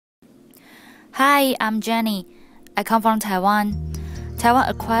Hi, I'm Jenny. I come from Taiwan. Taiwan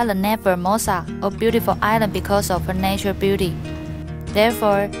acquired the name Formosa, a beautiful island because of her natural beauty.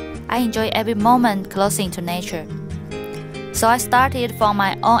 Therefore, I enjoy every moment closing to nature. So I started from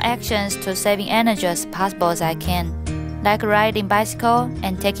my own actions to saving energy as possible as I can, like riding bicycle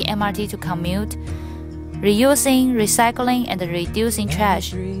and taking MRT to commute, reusing, recycling, and reducing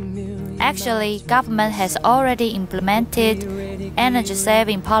trash. Actually, government has already implemented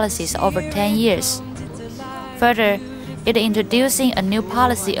energy-saving policies over 10 years. Further, it is introducing a new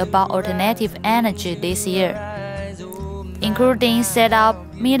policy about alternative energy this year, including set up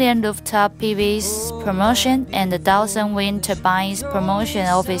million rooftop PVs promotion and 1,000 wind turbines promotion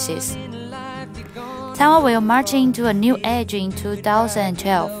offices. Taiwan will march into a new age in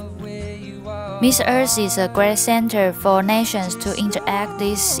 2012. Miss Earth is a great center for nations to interact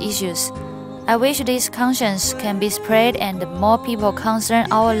these issues. I wish this conscience can be spread and more people concern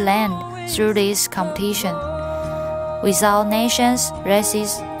our land through this competition, without nations,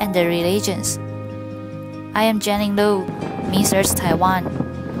 races, and religions. I am Jen-Ling, Miss Earth Taiwan.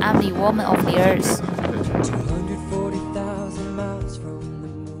 I'm the woman of the earth.